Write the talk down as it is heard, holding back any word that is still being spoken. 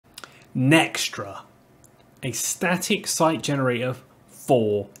Nextra, a static site generator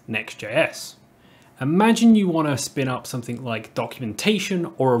for Next.js. Imagine you want to spin up something like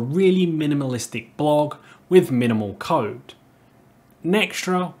documentation or a really minimalistic blog with minimal code.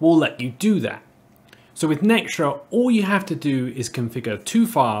 Nextra will let you do that. So with Nextra, all you have to do is configure 2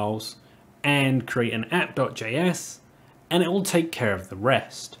 files and create an app.js, and it will take care of the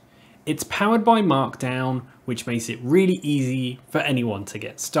rest. It's powered by Markdown, which makes it really easy for anyone to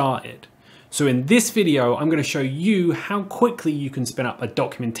get started. So in this video, I'm going to show you how quickly you can spin up a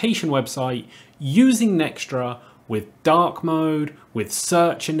documentation website using Nextra with dark mode, with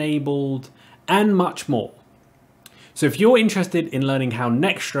search enabled, and much more. So if you're interested in learning how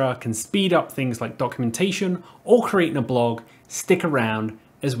Nextra can speed up things like documentation or creating a blog, stick around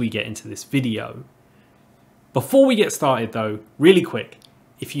as we get into this video. Before we get started though, really quick,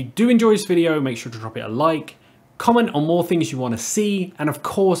 if you do enjoy this video, make sure to drop it a like, comment on more things you want to see, and of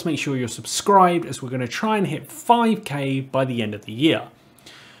course make sure you're subscribed as we're going to try and hit 5K by the end of the year.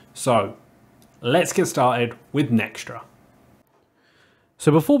 So let's get started with Nextra.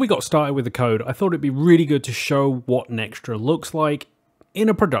 So before we got started with the code, I thought it'd be really good to show what Nextra looks like in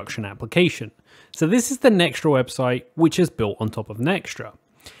a production application. So this is the Nextra website, which is built on top of Nextra.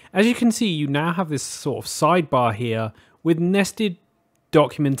 As you can see, you now have this sort of sidebar here with nested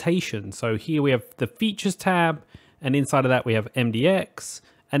documentation. So here we have the features tab, and inside of that we have MDX,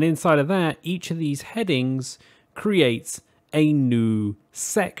 and inside of that, each of these headings creates a new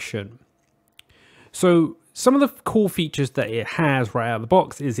section. So some of the cool features that it has right out of the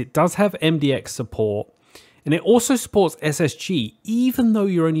box is it does have MDX support, and it also supports SSG. Even though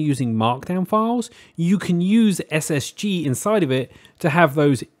you're only using Markdown files, you can use SSG inside of it to have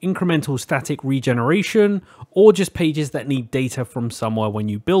those incremental static regeneration or just pages that need data from somewhere when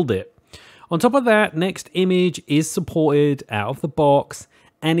you build it. On top of that, Next Image is supported out of the box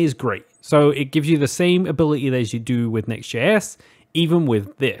and is great. So it gives you the same ability as you do with Next.js, even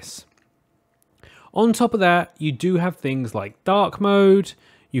with this. On top of that, you do have things like dark mode.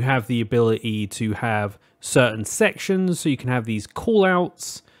 You have the ability to have certain sections, so you can have these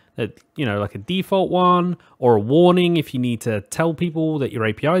callouts that, you know, like a default one, or a warning if you need to tell people that your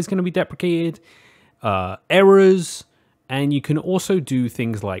API is going to be deprecated, errors, and you can also do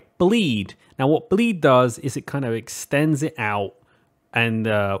things like bleed. Now what bleed does is it kind of extends it out and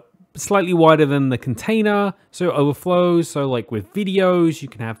slightly wider than the container, so it overflows. So like with videos, you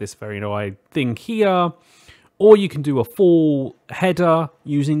can have this very wide thing here, or you can do a full header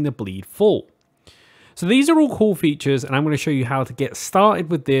using the bleed full. So these are all cool features, and I'm going to show you how to get started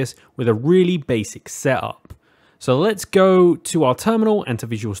with this with a really basic setup. So let's go to our terminal and to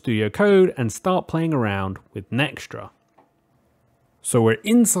Visual Studio Code and start playing around with Nextra. So we're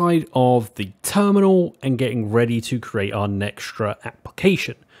inside of the terminal and getting ready to create our Nextra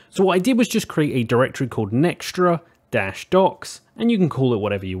application. So what I did was just create a directory called Nextra-docs, and you can call it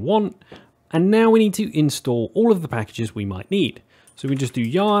whatever you want. And now we need to install all of the packages we might need. So we just do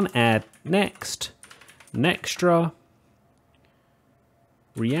yarn add next, Nextra,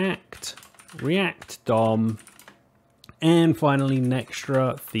 React, React DOM, and finally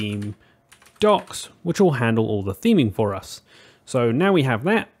Nextra theme docs, which will handle all the theming for us. So now we have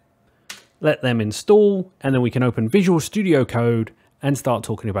that, let them install, and then we can open Visual Studio Code and start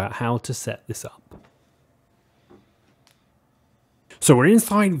talking about how to set this up. So we're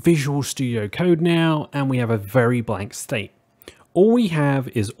inside Visual Studio Code now, and we have a very blank state. All we have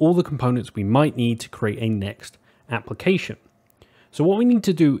is all the components we might need to create a Next application. So what we need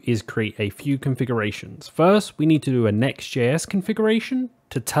to do is create a few configurations. First, we need to do a Next.js configuration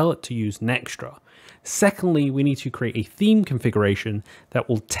to tell it to use Nextra. Secondly, we need to create a theme configuration that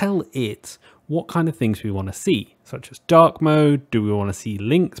will tell it what kind of things we want to see, such as dark mode, do we want to see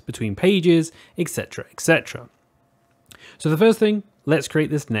links between pages, etc., etc. So the first thing, let's create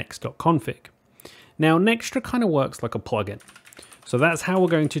this next.config. Now Nextra kind of works like a plugin. So that's how we're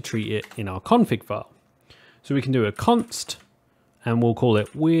going to treat it in our config file. So we can do a const, and we'll call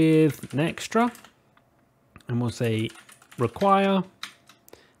it with Nextra, and we'll say require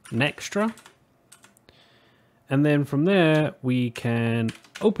Nextra. And then from there, we can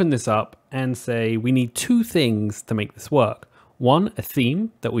open this up and say we need 2 things to make this work. 1, a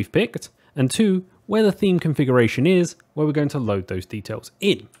theme that we've picked, and 2, where the theme configuration is, where we're going to load those details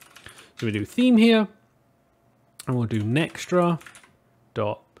in. So we do theme here, and we'll do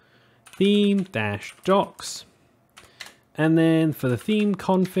Nextra.theme-docs. And then for the theme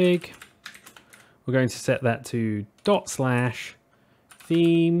config, we're going to set that to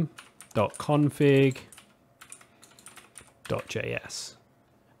 /theme.config.js.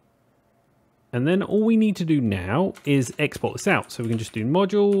 And then all we need to do now is export this out. So we can just do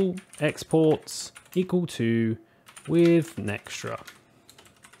module exports equal to with Nextra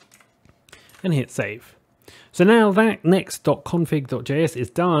and hit save. So now that next.config.js is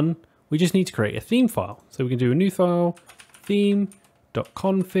done, we just need to create a theme file. So we can do a new file,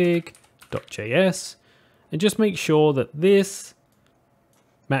 theme.config.js, and just make sure that this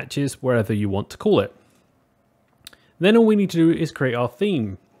matches wherever you want to call it. Then all we need to do is create our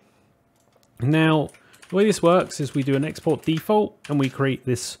theme. Now, the way this works is we do an export default and we create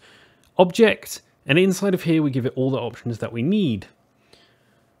this object, and inside of here we give it all the options that we need.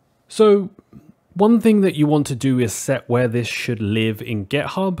 So one thing that you want to do is set where this should live in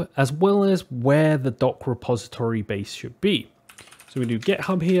GitHub, as well as where the doc repository base should be. So we do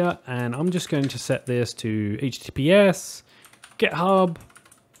GitHub here, and I'm just going to set this to https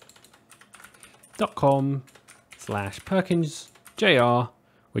github.com/perkinsjr,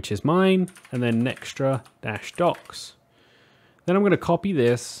 which is mine, and then Nextra-docs. Then I'm going to copy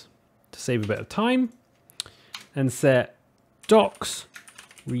this to save a bit of time and set docs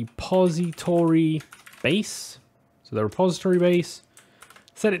repository base. So the repository base,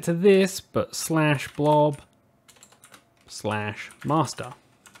 set it to this, but /blob/master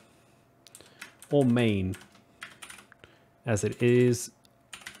or main as it is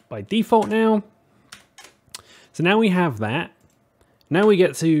by default now. So now we have that. Now we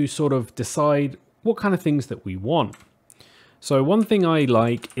get to sort of decide what kind of things that we want. So one thing I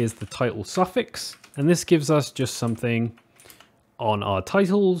like is the title suffix, and this gives us just something on our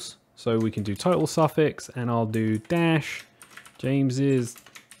titles. So we can do title suffix, and I'll do dash James's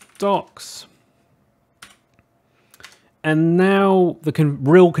docs. And now the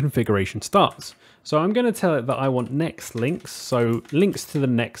real configuration starts. So I'm going to tell it that I want next links. So links to the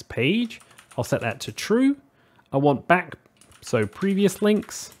next page. I'll set that to true. I want back. So previous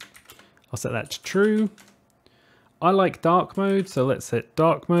links, I'll set that to true. I like dark mode, so let's set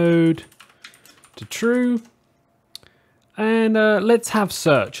dark mode to true. And let's have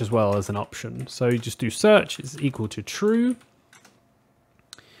search as well as an option. So you just do search is equal to true.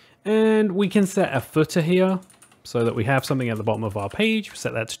 And we can set a footer here so that we have something at the bottom of our page.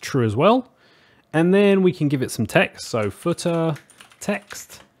 Set that to true as well. And then we can give it some text. So footer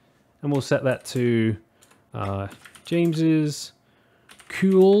text, and we'll set that to James's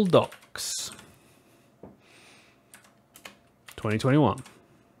cool docs 2021,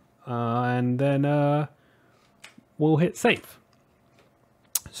 and then we'll hit save.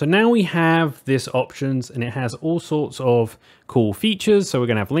 So now we have this options, and it has all sorts of cool features. So we're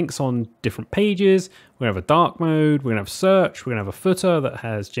going to have links on different pages. We're going to have a dark mode. We're going to have search. We're going to have a footer that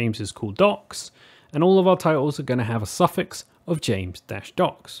has James's cool docs, and all of our titles are going to have a suffix of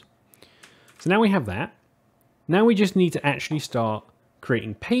James-docs. So now we have that. Now we just need to actually start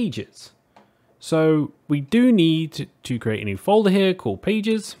creating pages. So we do need to create a new folder here called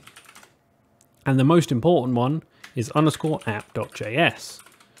pages. And the most important one is _app.js.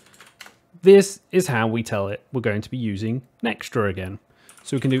 This is how we tell it we're going to be using Nextra again.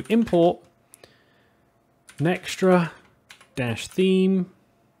 So we can do import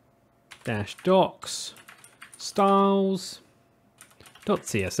Nextra-theme-docs styles.css.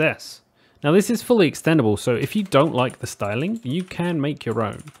 Now this is fully extendable, so if you don't like the styling, you can make your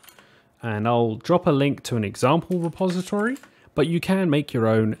own. And I'll drop a link to an example repository, but you can make your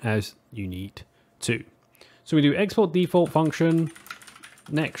own as you need to. So we do export default function,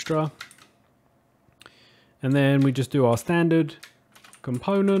 Nextra, and then we just do our standard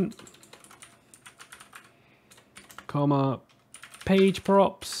component, comma, page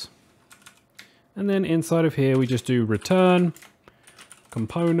props, and then inside of here we just do return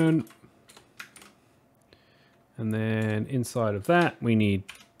component. And then inside of that, we need ...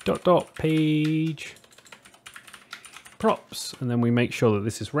 page props. And then we make sure that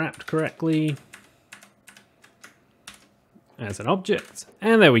this is wrapped correctly as an object.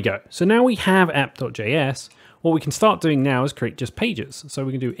 And there we go. So now we have app.js. What we can start doing now is create just pages. So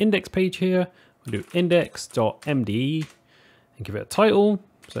we can do index page here. We'll do index.md and give it a title.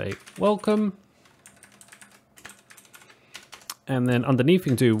 Say welcome. And then underneath we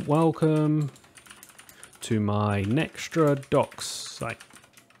can do welcome to my Nextra docs site.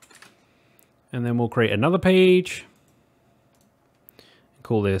 And then we'll create another page.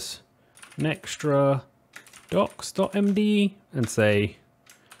 Call this Nextra docs.md and say,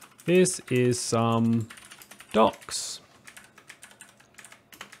 this is some docs.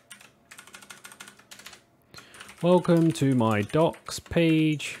 Welcome to my docs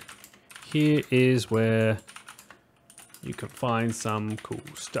page. Here is where you can find some cool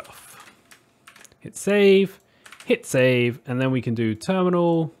stuff. Hit save, and then we can do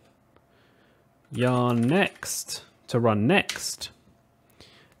terminal yarn next to run next.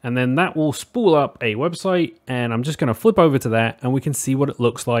 And then that will spool up a website, and I'm just going to flip over to that and we can see what it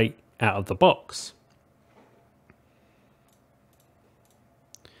looks like out of the box.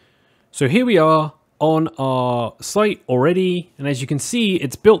 So here we are on our site already, and as you can see,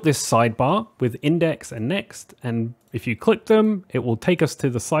 it's built this sidebar with index and next, and if you click them, it will take us to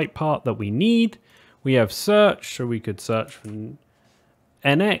the site part that we need. We have search, so we could search for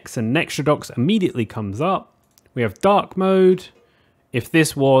NX, and Nextra docs immediately comes up. We have dark mode. If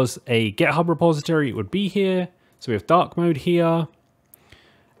this was a GitHub repository, it would be here. So we have dark mode here,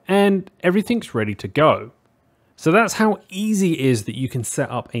 and everything's ready to go. So that's how easy it is that you can set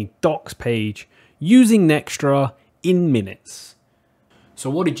up a docs page using Nextra in minutes. So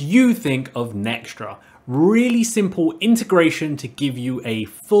what did you think of Nextra? Really simple integration to give you a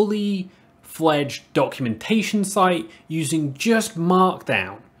fully fledged documentation site using just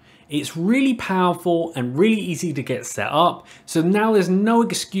Markdown. It's really powerful and really easy to get set up. So now there's no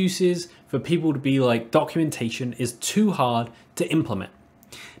excuses for people to be like, documentation is too hard to implement.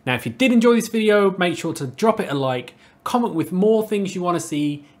 Now, if you did enjoy this video, make sure to drop it a like, comment with more things you want to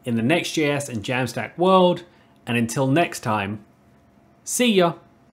see in the Next.js and Jamstack world. And until next time, see ya.